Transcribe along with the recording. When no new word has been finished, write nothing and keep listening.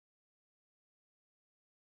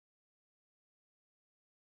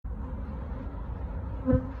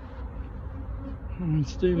I'm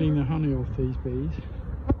stealing the honey off these bees.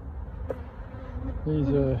 These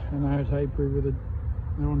are an out apiary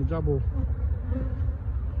they're on a double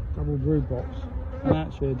brood box, and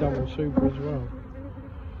actually a double super as well.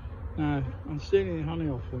 Now, I'm stealing the honey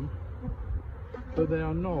off them, but they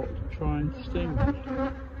are not trying to sting me.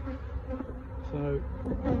 So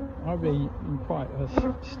I'll be in quite a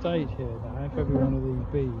state here now if every one of these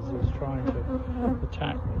bees is trying to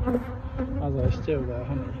attack me as I steal their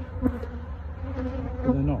honey.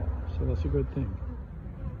 But they're not, so that's a good thing.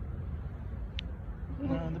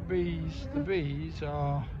 The bees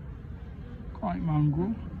are quite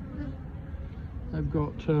mongrel. They've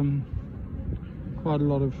got quite a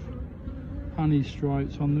lot of honey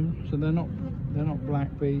stripes on them, so they're not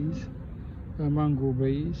black bees. They're mongrel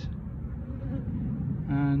bees,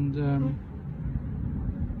 and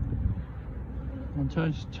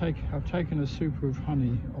I've taken a super of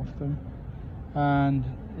honey off them, and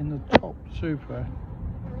in the top super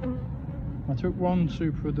I took one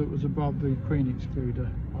super that was above the queen excluder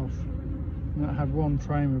off, and that had one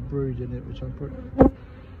frame of brood in it, which I put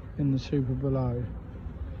in the super below.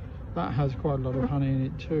 That has quite a lot of honey in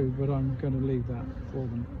it too, but I'm going to leave that for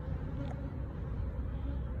them.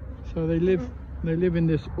 So they live in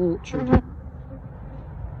this orchard.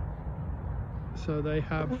 So they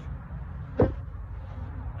have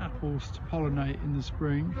apples to pollinate in the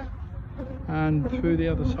spring, and through the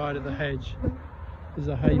other side of the hedge is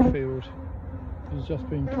a hay field. It's just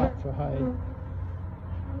been cut for hay.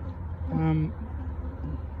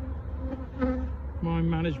 My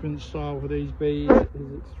management style for these bees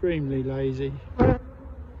is extremely lazy.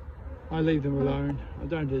 I leave them alone. I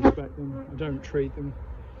don't inspect them. I don't treat them.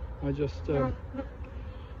 I just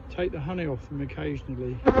take the honey off them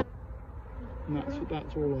occasionally, and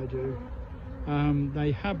that's all I do.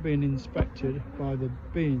 They have been inspected by the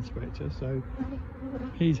bee inspector, so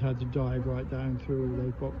he's had to dive right down through all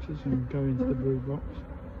those boxes and go into the brood box,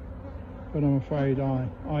 but I'm afraid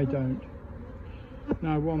I don't.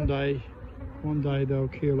 Now one day they'll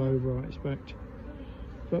keel over, I expect,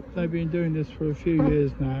 but they've been doing this for a few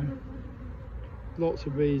years now. Lots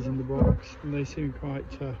of bees in the box, and they seem quite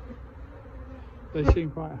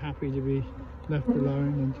happy to be left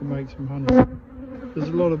alone and to make some honey. There's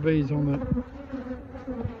a lot of bees on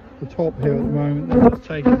the top here at the moment. They're just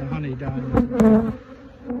taking the honey down,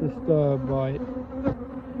 disturbed by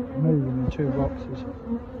moving the two boxes.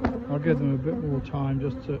 I'll give them a bit more time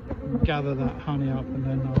just to gather that honey up, and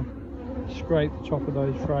then I'll scrape the top of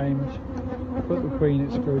those frames, put the queen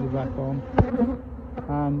excluder back on,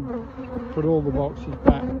 and put all the boxes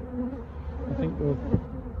back. I think there are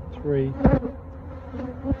 3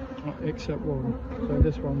 except one, so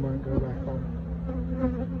this one won't go back on.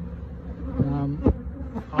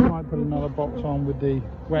 I might put another box on with the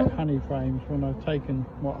wet honey frames when I've taken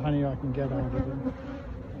what honey I can get out of them.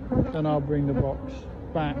 Then I'll bring the box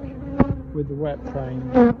back with the wet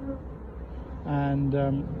frames and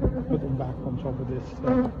put them back on top of this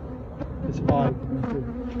hive to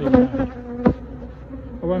clean out.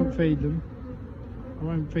 I won't feed them. I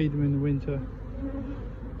won't feed them in the winter,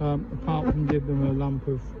 apart from give them a lump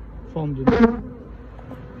of fondant.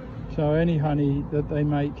 So any honey that they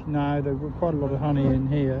make now, they've got quite a lot of honey in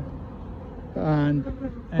here, and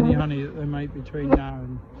any honey that they make between now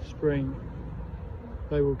and spring,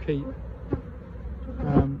 they will keep,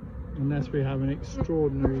 unless we have an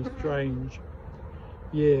extraordinary strange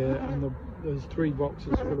year and there's 3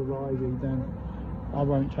 boxes full of ivy, then I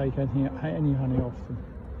won't take any honey off them.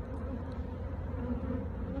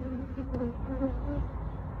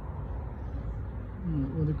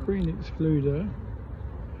 Well, the queen excluder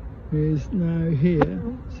is now here,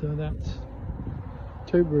 so that's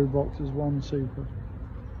 2 brood boxes, 1 super,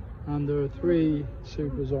 and there are 3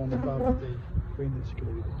 supers on above the queen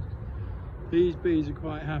excluder. These bees are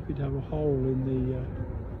quite happy to have a hole in the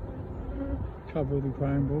cover of the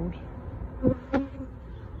crown board,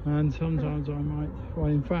 and sometimes I might, well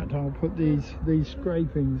in fact I'll put these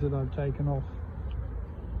scrapings that I've taken off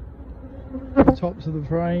the tops of the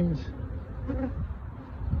frames,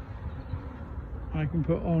 I can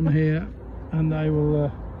put on here, and they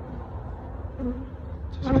will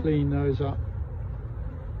just clean those up,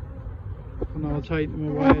 and I'll take them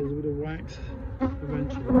away as a bit of wax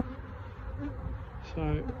eventually.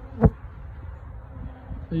 So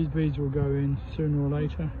these bees will go in sooner or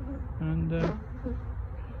later, and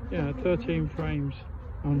yeah, 13 frames,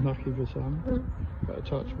 unlucky for some, but a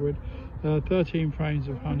touch wood, 13 frames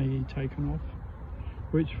of honey taken off,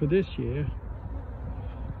 which for this year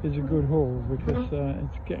is a good haul, because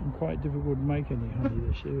it's getting quite difficult to make any honey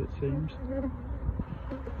this year, it seems.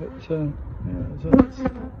 But yeah, so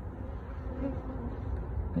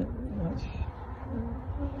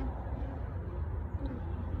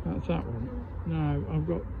that's that one. Now I've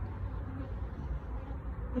got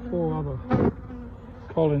 4 other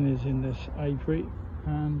colonies in this apiary,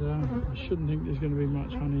 and I shouldn't think there's going to be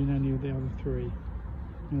much honey in any of the other 3.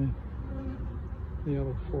 The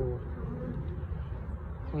other 4.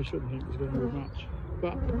 I shouldn't think there's going to be much,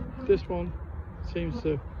 but this one seems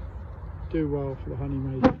to do well for the honey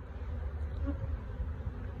making.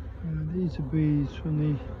 These are bees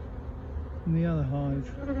from the other hive,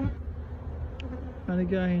 and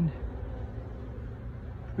again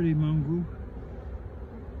pretty mongrel.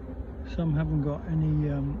 Some haven't got any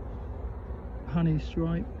honey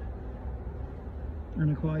stripe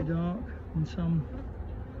and are quite dark, and some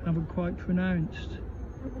haven't quite pronounced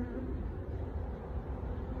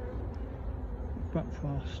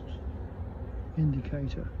buckfast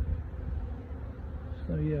indicator.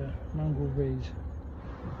 So yeah, mongrel bees.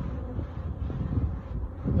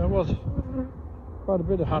 There was quite a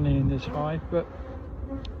bit of honey in this hive, but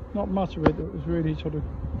not much of it that was really sort of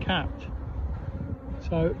capped.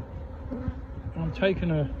 So I'm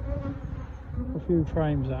taking a few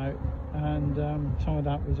frames out, and some of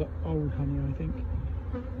that was old honey, I think,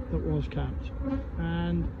 that was capped,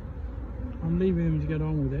 and I'm leaving them to get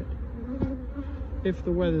on with it. If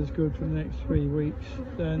the weather's good for the next 3 weeks,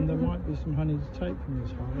 then there might be some honey to take from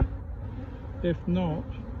this hive. If not,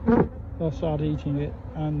 they'll start eating it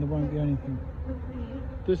and there won't be anything.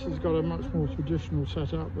 This has got a much more traditional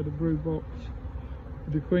setup with a brood box,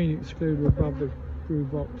 with the queen excluder above the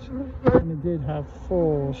brood box, and it did have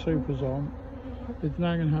 4 supers on. It's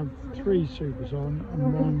now going to have 3 supers on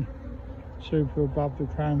and 1 super above the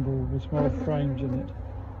crown ball with small frames in it.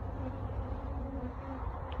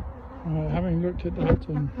 Having looked at that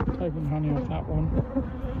and taken honey off that one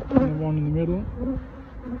and the one in the middle,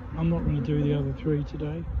 I'm not going to do the other 3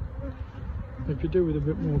 today. They could do with a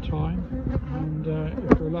bit more time, and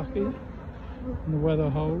if we're lucky and the weather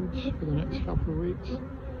holds for the next couple of weeks,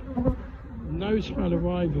 no smell of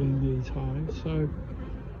ivy in these hives, so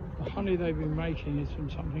the honey they've been making is from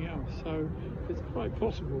something else. So it's quite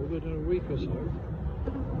possible that in a week or so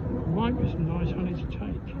there might be some nice honey to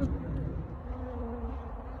take.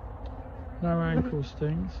 No ankle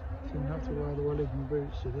stings, didn't have to wear the Wellington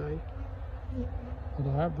boots today, but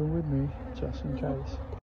I have them with me just in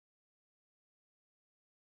case.